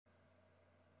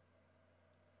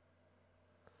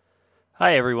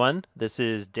Hi everyone, this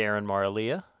is Darren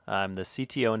Maralia. I'm the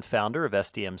CTO and founder of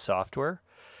SDM Software.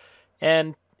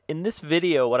 And in this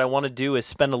video, what I want to do is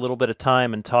spend a little bit of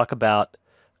time and talk about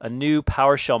a new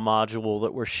PowerShell module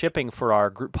that we're shipping for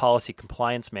our Group Policy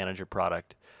Compliance Manager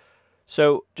product.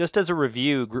 So just as a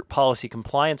review, Group Policy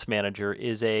Compliance Manager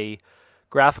is a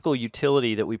graphical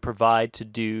utility that we provide to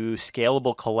do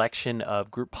scalable collection of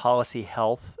group policy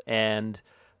health and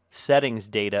settings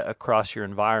data across your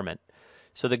environment.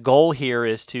 So the goal here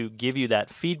is to give you that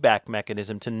feedback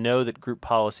mechanism to know that group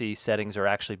policy settings are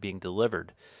actually being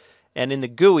delivered. And in the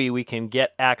GUI, we can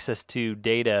get access to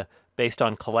data based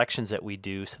on collections that we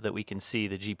do so that we can see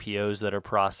the GPOs that are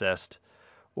processed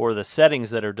or the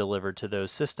settings that are delivered to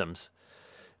those systems.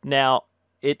 Now,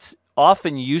 it's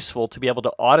often useful to be able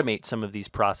to automate some of these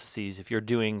processes if you're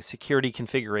doing security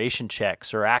configuration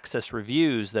checks or access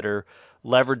reviews that are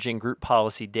leveraging group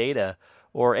policy data,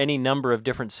 or any number of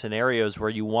different scenarios where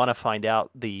you want to find out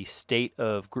the state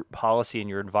of group policy in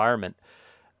your environment.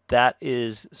 That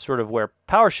is sort of where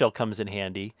PowerShell comes in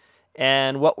handy.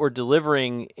 And what we're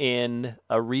delivering in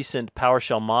a recent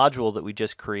PowerShell module that we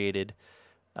just created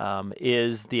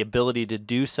is the ability to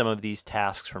do some of these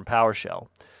tasks from PowerShell.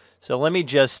 So let me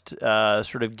just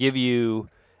sort of give you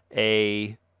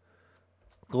a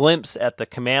glimpse at the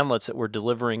commandlets that we're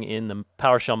delivering in the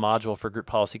PowerShell module for Group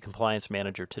Policy Compliance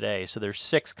Manager today. So there's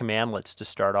 6 commandlets to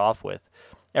start off with.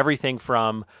 Everything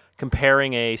from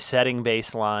comparing a setting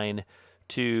baseline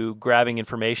to grabbing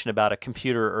information about a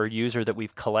computer or user that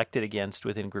we've collected against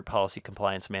within Group Policy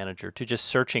Compliance Manager, to just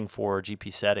searching for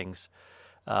GP settings,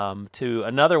 to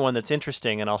another one that's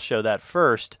interesting, and I'll show that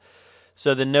first.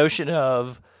 So the notion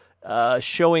of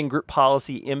showing group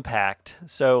policy impact.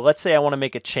 So let's say I want to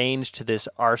make a change to this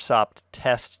RSOP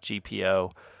test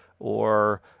GPO,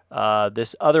 or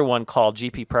this other one called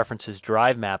GP preferences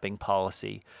drive mapping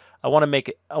policy. I want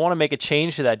to make a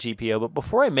change to that GPO, but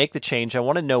before I make the change, I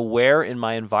want to know where in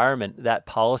my environment that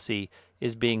policy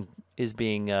is being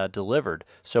delivered.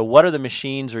 So what are the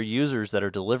machines or users that are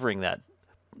delivering that,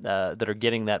 that are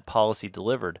getting that policy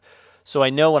delivered? So I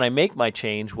know when I make my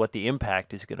change what the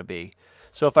impact is going to be.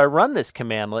 So if I run this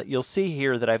commandlet, you'll see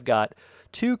here that I've got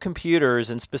 2 computers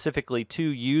and specifically 2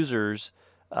 users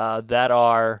that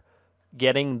are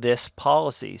getting this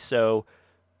policy. So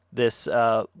this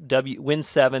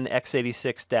Win7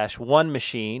 x86-1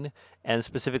 machine, and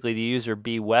specifically the user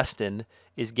B. Weston,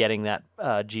 is getting that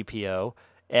GPO.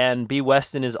 And B.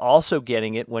 Weston is also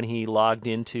getting it when he logged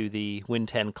into the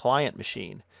Win10 client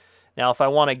machine. Now, if I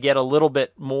want to get a little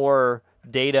bit more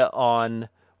data on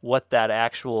what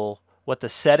the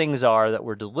settings are that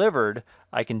were delivered,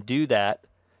 I can do that.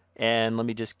 And let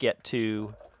me just get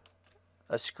to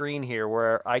a screen here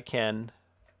where I can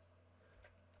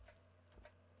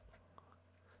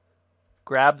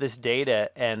grab this data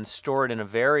and store it in a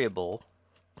variable.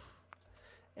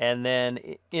 And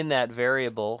then in that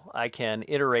variable, I can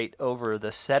iterate over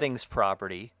the settings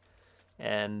property.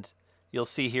 And you'll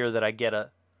see here that I get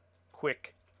a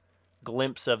quick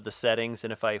glimpse of the settings.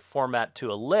 And if I format to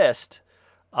a list,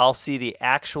 I'll see the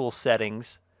actual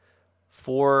settings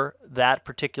for that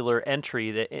particular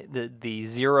entry, the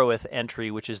 0th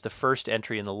entry, which is the first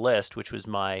entry in the list, which was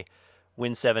my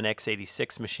Win7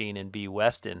 x86 machine in B.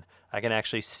 Weston. I can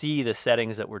actually see the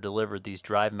settings that were delivered, these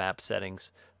drive map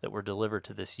settings that were delivered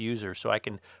to this user. So I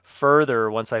can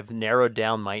further, once I've narrowed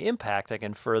down my impact, I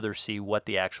can further see what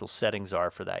the actual settings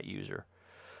are for that user.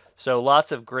 So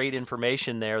lots of great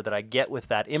information there that I get with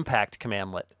that impact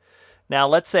commandlet. Now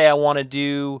let's say I want to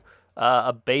do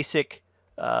a basic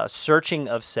searching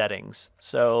of settings.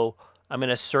 So I'm going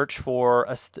to search for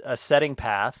a setting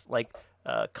path. Like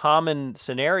a common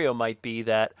scenario might be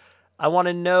that I want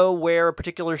to know where a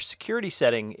particular security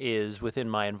setting is within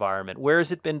my environment. Where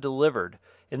has it been delivered?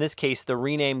 In this case, the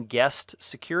rename guest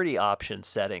security option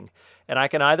setting. And I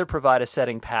can either provide a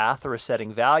setting path or a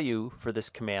setting value for this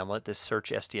commandlet, this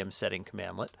search SDM setting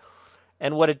commandlet.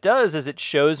 And what it does is it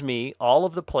shows me all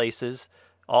of the places,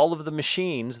 all of the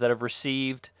machines that have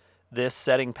received this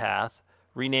setting path,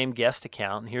 rename guest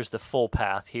account, and here's the full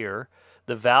path here,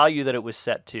 the value that it was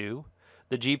set to,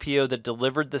 the GPO that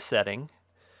delivered the setting,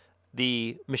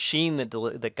 the machine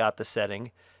that got the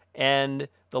setting, and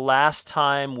the last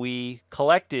time we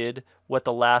collected what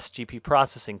the last GP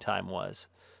processing time was.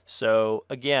 So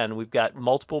again, we've got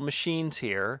multiple machines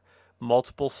here,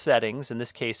 multiple settings. In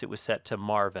this case, it was set to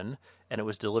Marvin, and it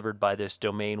was delivered by this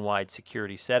domain-wide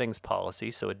security settings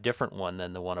policy, so a different one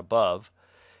than the one above.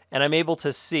 And I'm able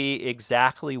to see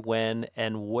exactly when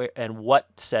and where and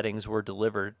what settings were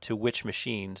delivered to which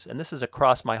machines. And this is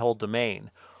across my whole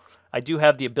domain. I do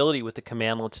have the ability with the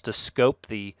commandlets to scope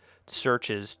the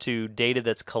searches to data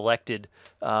that's collected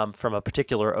from a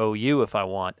particular OU if I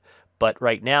want. But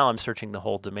right now I'm searching the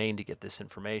whole domain to get this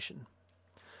information.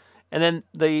 And then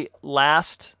the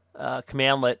last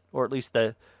commandlet, or at least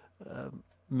the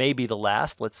maybe the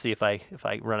last, let's see if I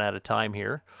run out of time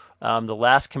here. The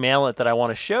last commandlet that I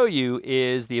want to show you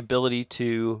is the ability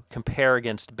to compare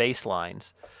against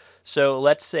baselines. So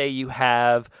let's say you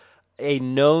have a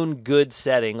known good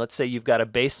setting. Let's say you've got a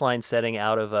baseline setting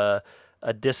out of a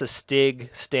DISA-STIG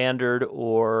standard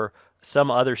or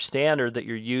some other standard that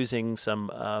you're using,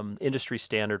 some industry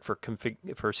standard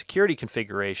for security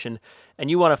configuration,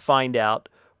 and you want to find out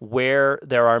where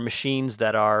there are machines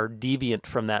that are deviant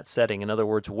from that setting. In other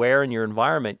words, where in your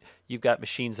environment you've got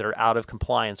machines that are out of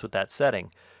compliance with that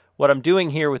setting. What I'm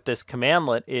doing here with this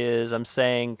commandlet is I'm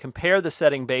saying compare the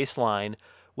setting baseline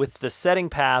with the setting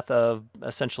path of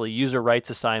essentially user rights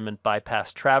assignment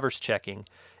bypass traverse checking,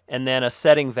 and then a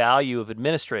setting value of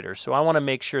administrators. So I want to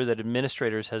make sure that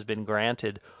administrators has been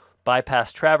granted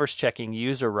bypass traverse checking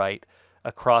user right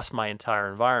across my entire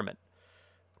environment.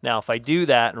 Now if I do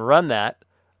that and run that,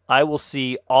 I will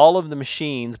see all of the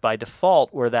machines by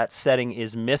default where that setting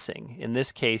is missing. In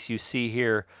this case, you see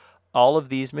here all of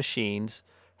these machines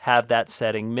have that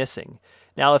setting missing.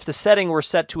 Now if the setting were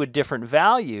set to a different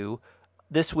value,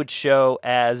 this would show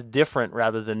as different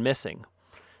rather than missing.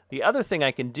 The other thing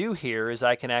I can do here is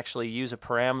I can actually use a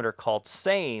parameter called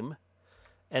same,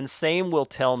 and same will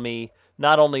tell me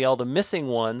not only all the missing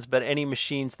ones, but any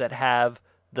machines that have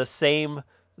the same,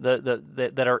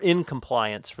 that are in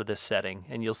compliance for this setting.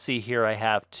 And you'll see here I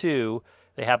have two.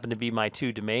 They happen to be my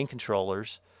two domain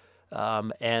controllers,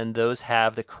 and those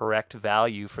have the correct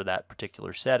value for that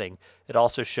particular setting. It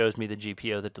also shows me the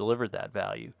GPO that delivered that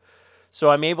value.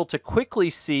 So I'm able to quickly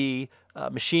see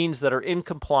machines that are in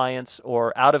compliance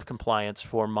or out of compliance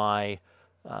for my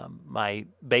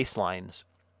baselines.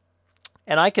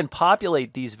 And I can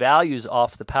populate these values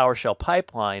off the PowerShell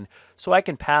pipeline, so I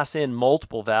can pass in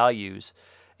multiple values.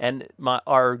 And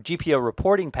our GPO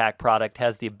reporting pack product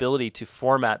has the ability to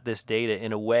format this data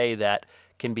in a way that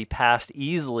can be passed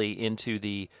easily into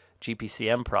the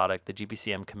GPCM product, the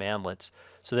GPCM commandlets,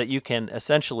 so that you can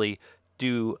essentially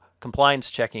do compliance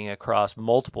checking across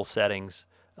multiple settings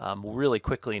really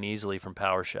quickly and easily from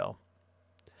PowerShell.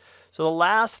 So the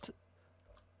last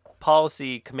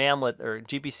policy commandlet or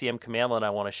GPCM commandlet I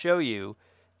want to show you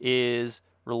is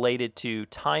related to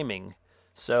timing.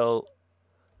 So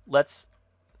let's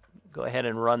go ahead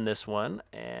and run this one,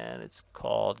 and it's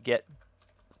called get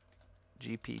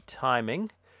GP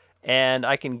timing, and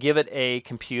I can give it a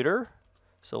computer.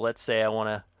 So let's say I want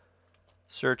to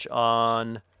search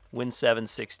on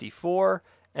Win764,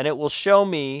 and it will show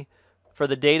me for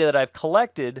the data that I've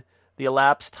collected the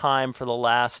elapsed time for the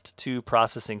last two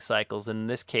processing cycles. In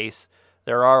this case,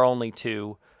 there are only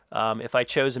two. If I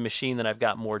chose a machine that I've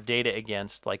got more data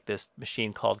against, like this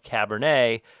machine called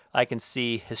Cabernet, I can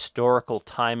see historical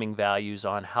timing values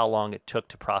on how long it took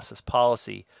to process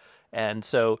policy. And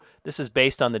so this is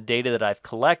based on the data that I've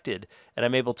collected, and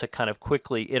I'm able to kind of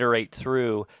quickly iterate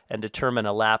through and determine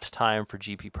elapsed time for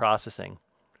GP processing.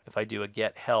 If I do a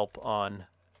get help on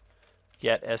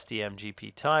get SDM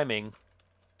GP timing,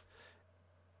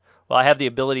 well, I have the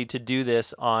ability to do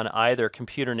this on either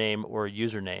computer name or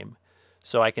username.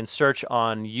 So I can search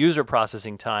on user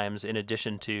processing times in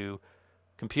addition to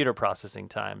computer processing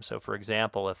time. So for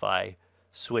example, if I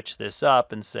switch this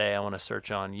up and say I want to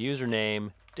search on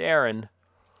username Darren,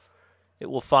 it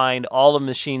will find all the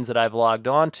machines that I've logged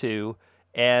onto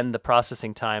and the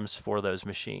processing times for those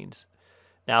machines.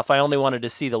 Now, if I only wanted to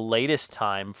see the latest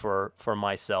time for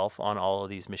myself on all of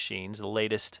these machines, the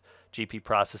latest GP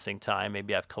processing time,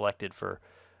 maybe I've collected for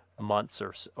months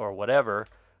or whatever,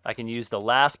 I can use the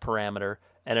last parameter,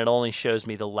 and it only shows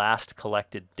me the last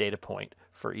collected data point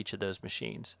for each of those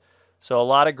machines. So a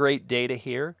lot of great data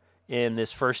here in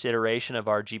this first iteration of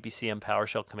our GPCM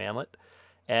PowerShell commandlet.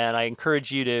 And I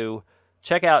encourage you to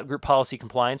check out Group Policy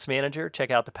Compliance Manager,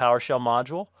 check out the PowerShell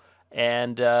module,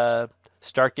 and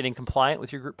start getting compliant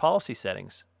with your group policy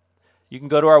settings. You can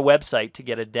go to our website to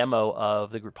get a demo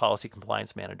of the Group Policy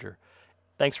Compliance Manager.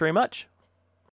 Thanks very much.